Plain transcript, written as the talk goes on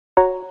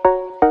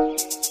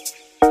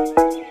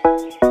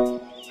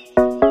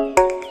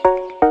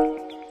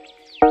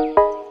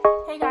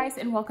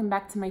and welcome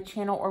back to my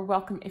channel, or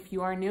welcome if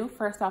you are new.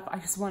 First off, I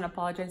just want to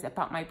apologize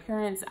about my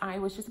appearance. I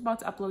was just about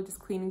to upload this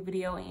cleaning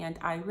video and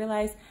I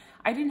realized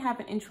I didn't have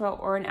an intro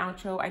or an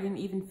outro. I didn't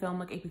even film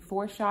like a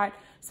before shot.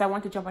 So I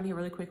want to jump on here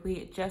really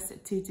quickly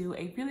just to do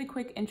a really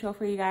quick intro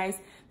for you guys.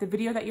 The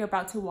video that you're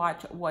about to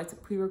watch was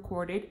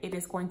pre-recorded. It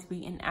is going to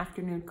be an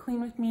afternoon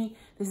clean with me.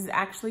 This is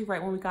actually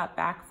right when we got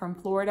back from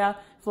Florida.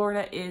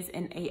 Florida is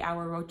an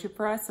 8-hour road trip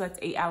for us. So that's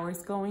 8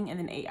 hours going and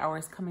then 8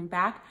 hours coming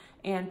back.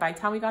 And by the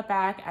time we got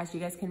back, as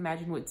you guys can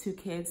imagine, with 2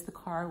 kids, the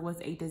car was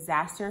a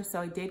disaster. So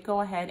I did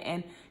go ahead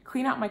and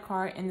clean out my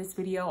car in this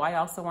video. I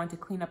also wanted to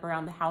clean up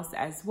around the house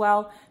as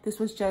well. This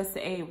was just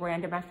a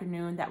random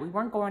afternoon that we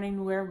weren't going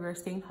anywhere. We were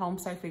staying home.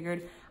 So I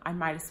figured I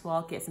might as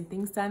well get some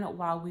things done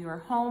while we were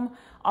home.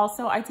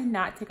 Also, I did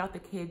not take out the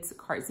kids'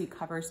 car seat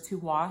covers to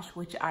wash,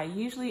 which I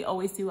usually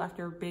always do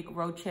after big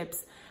road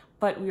trips.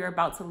 But we were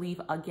about to leave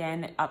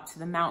again up to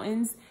the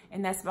mountains,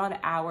 and that's about an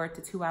 1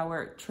 to 2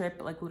 hour trip,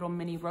 like little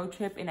mini road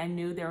trip, and I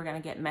knew they were gonna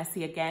get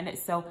messy again.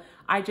 So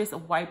I just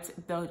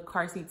wiped the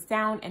car seats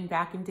down and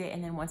vacuumed it,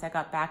 and then once I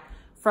got back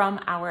from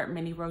our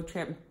mini road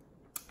trip,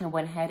 I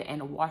went ahead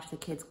and washed the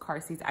kids' car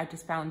seats. I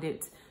just found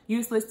it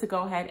useless to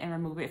go ahead and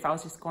remove it if I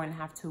was just going to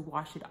have to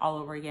wash it all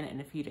over again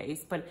in a few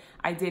days. But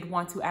I did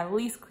want to at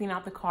least clean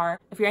out the car.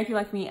 If you're anything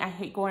like me, I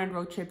hate going on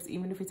road trips,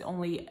 even if it's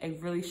only a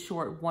really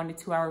short 1 to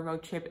 2 hour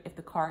road trip if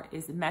the car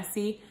is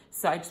messy.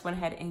 So I just went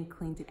ahead and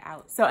cleaned it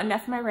out. So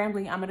enough of my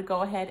rambling. I'm gonna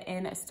go ahead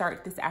and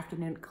start this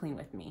afternoon clean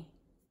with me.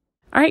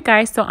 All right,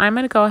 guys, so I'm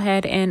going to go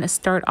ahead and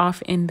start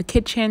off in the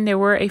kitchen. There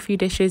were a few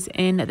dishes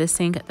in the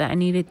sink that I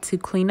needed to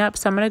clean up.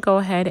 So I'm going to go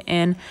ahead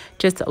and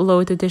just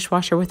load the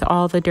dishwasher with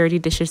all the dirty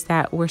dishes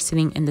that were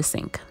sitting in the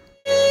sink.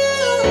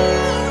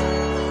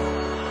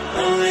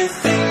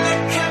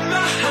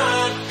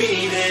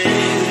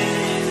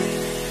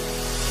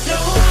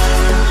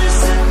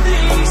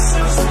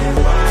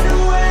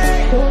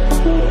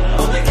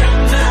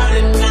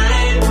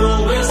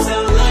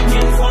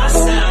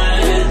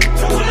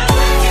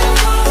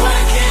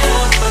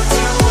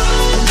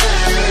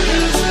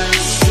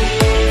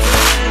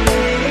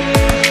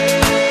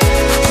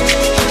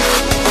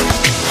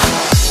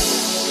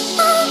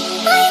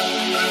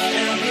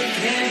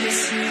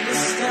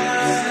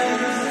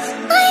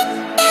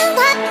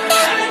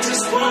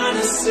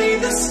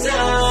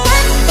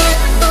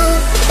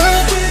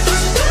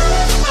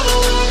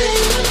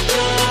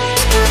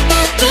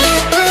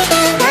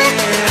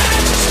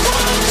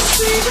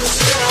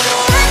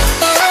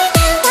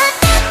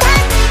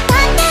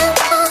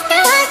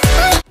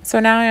 So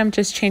now I'm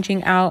just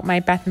changing out my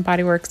Bath &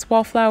 Body Works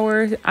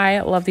wallflowers. I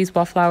love these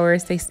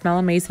wallflowers. They smell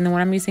amazing. The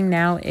one I'm using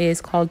now is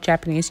called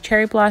Japanese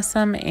Cherry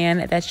Blossom,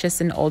 and that's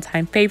just an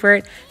old-time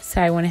favorite. So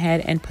I went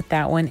ahead and put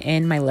that one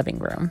in my living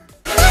room.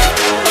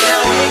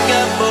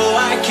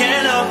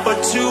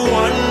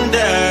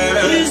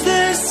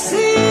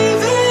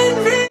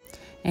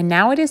 And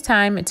now it is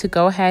time to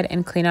go ahead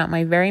and clean out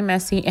my very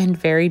messy and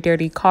very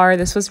dirty car.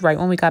 This was right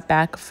when we got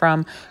back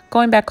from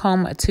going back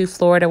home to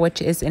Florida,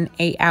 which is an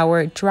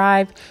 8-hour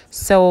drive.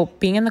 So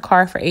being in the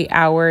car for 8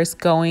 hours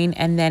going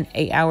and then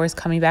 8 hours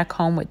coming back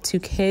home with 2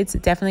 kids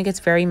definitely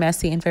gets very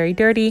messy and very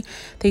dirty.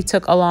 They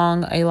took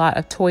along a lot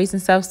of toys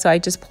and stuff. So I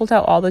just pulled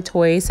out all the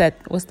toys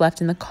that was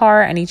left in the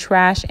car, any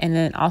trash, and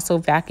then also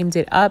vacuumed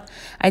it up.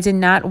 I did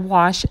not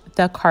wash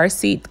the car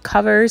seat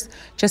covers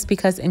just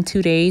because in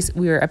 2 days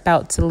we were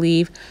about to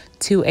leave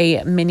to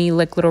a mini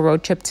little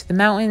road trip to the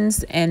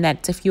mountains, and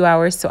that's a few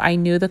hours. So I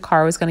knew the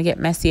car was going to get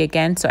messy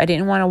again. So I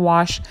didn't want to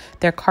wash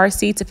their car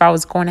seats if I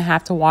was going to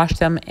have to wash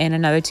them in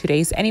another 2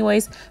 days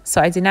anyways.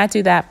 So I did not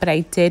do that, but I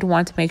did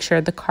want to make sure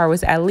the car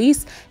was at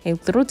least a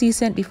little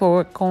decent before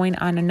we're going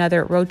on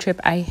another road trip.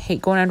 I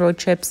hate going on road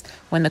trips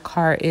when the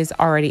car is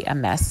already a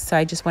mess. So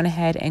I just went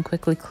ahead and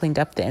quickly cleaned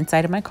up the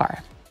inside of my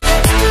car.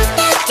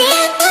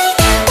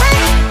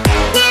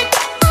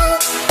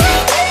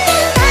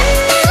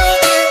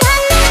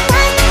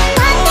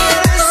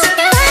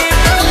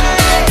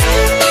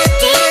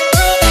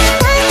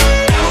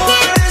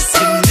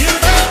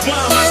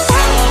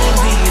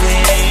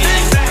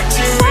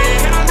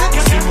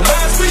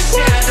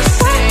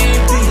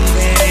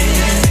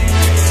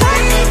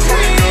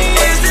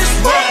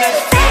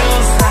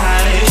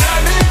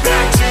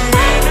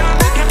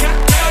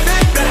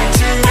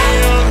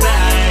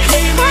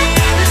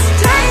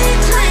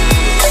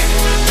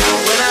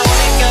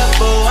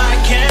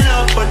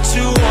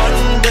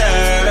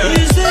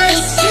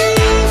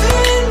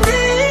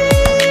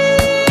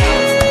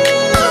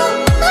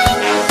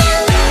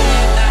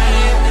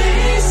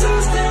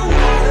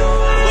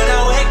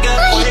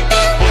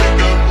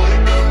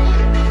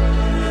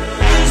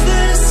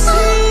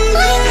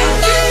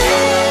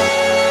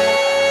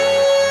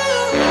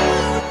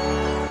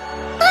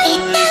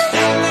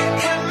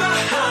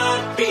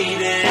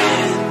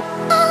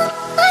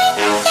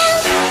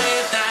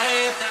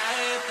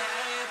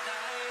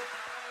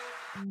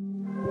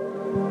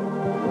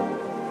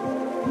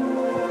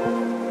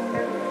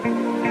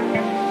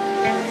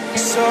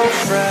 So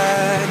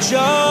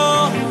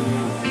fragile,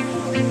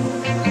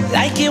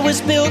 like it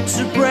was built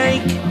to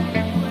break.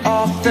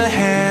 off the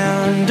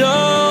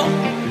handle.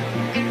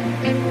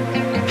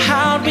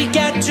 How'd we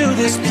get to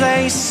this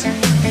place?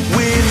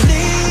 We're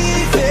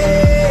leaving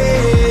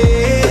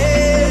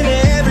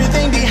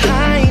everything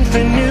behind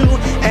for new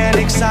and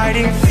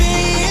exciting feelings,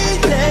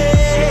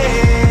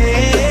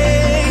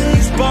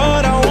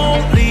 but I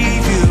won't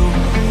leave you.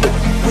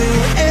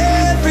 Will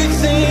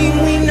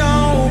everything we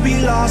know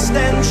be lost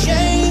and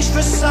changed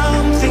for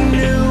something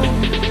new?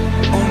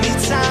 Only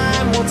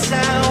time will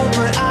tell,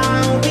 but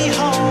I'll be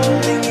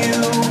holding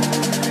you.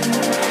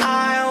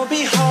 I'll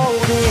be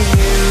holding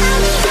you.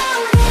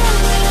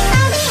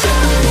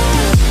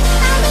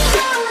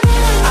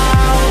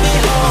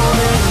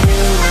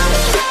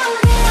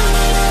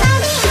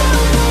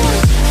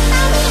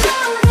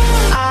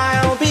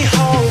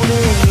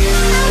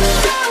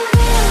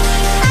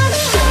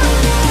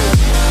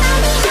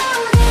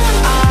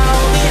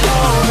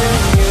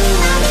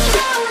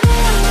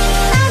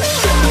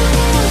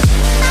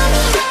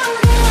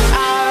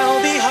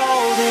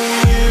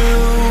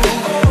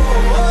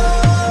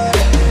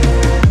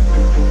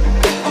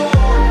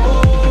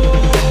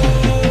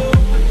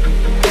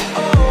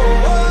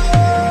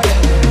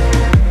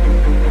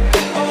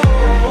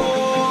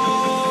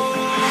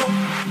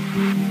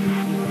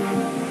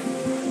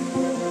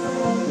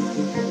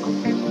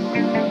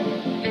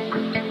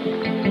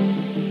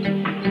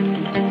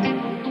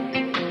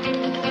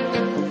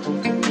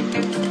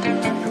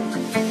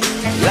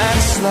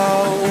 Let's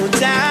slow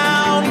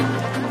down.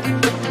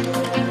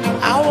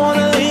 I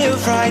wanna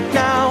live right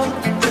now.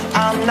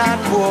 I'm not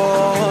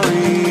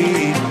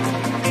worried,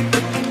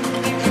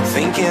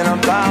 thinking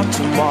about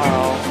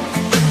tomorrow.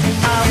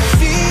 I'm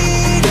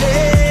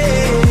feeling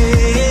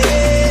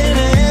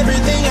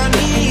everything I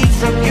need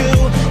from you.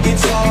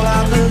 It's all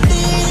I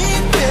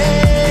believe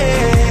in.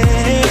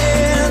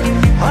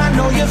 I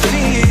know you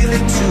feel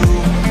it too.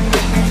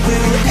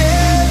 Will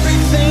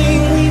everything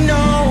we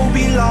know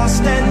be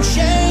lost and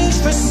changed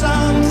for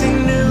something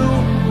new?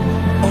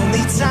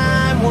 Only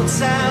time will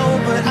tell,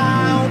 but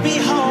I'll be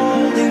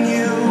holding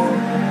you.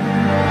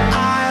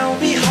 I'll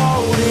be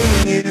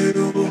holding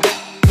you.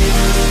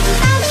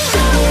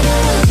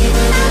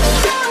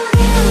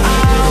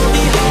 I'll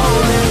be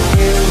holding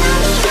you.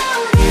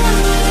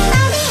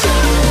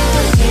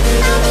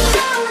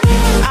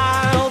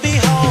 I'll be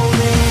holding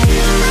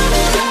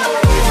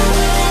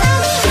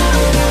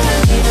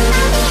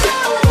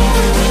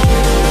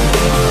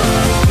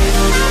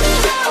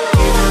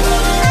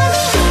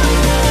you.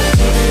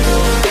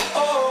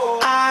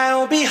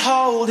 I'll be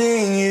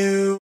holding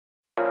you.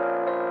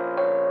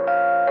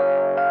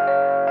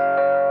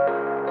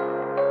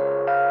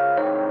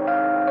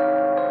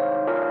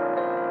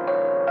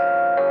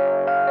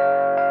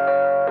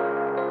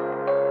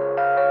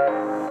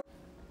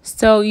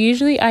 So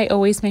usually I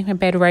always make my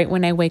bed right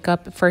when I wake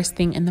up first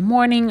thing in the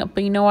morning,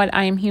 but you know what?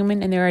 I am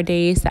human and there are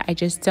days that I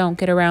just don't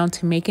get around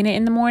to making it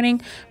in the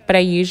morning, but I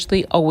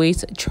usually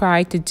always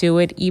try to do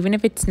it, even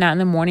if it's not in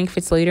the morning, if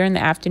it's later in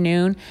the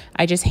afternoon.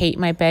 I just hate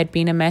my bed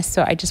being a mess,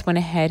 so I just went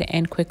ahead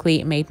and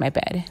quickly made my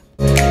bed.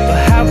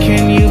 But how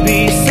can you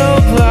be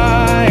so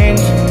blind?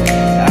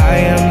 I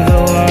am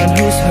the one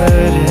who's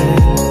hurting,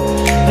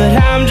 but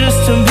I'm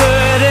just a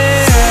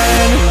burden.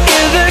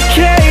 In the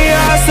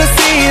chaos I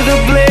see the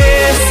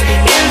bliss.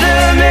 In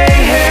the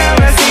mayhem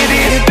I see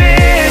the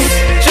abyss.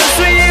 Just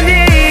when you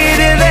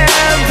needed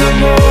them the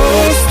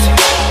most,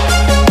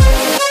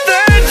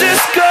 they're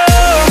just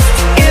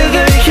ghosts. In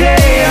the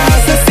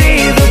chaos I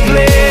see the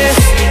bliss.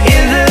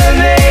 In the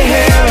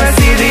mayhem I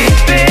see the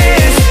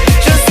abyss.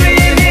 Just when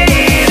you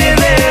needed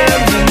them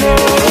the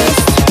most.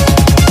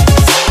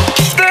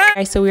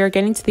 Alright, so we are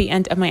getting to the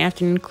end of my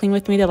afternoon clean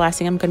with me. The last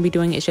thing I'm going to be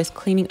doing is just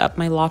cleaning up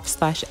my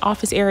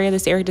loft/office area.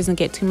 This area doesn't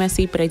get too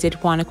messy, but I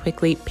did want to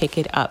quickly pick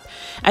it up.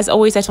 As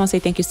always, I just want to say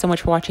thank you so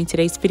much for watching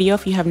today's video.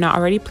 If you have not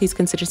already, please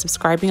consider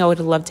subscribing. I would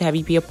love to have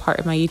you be a part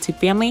of my YouTube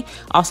family.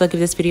 Also, give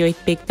this video a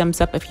big thumbs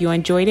up if you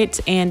enjoyed it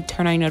and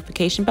turn on your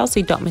notification bell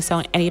so you don't miss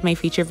out on any of my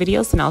future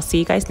videos. And I'll see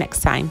you guys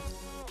next time.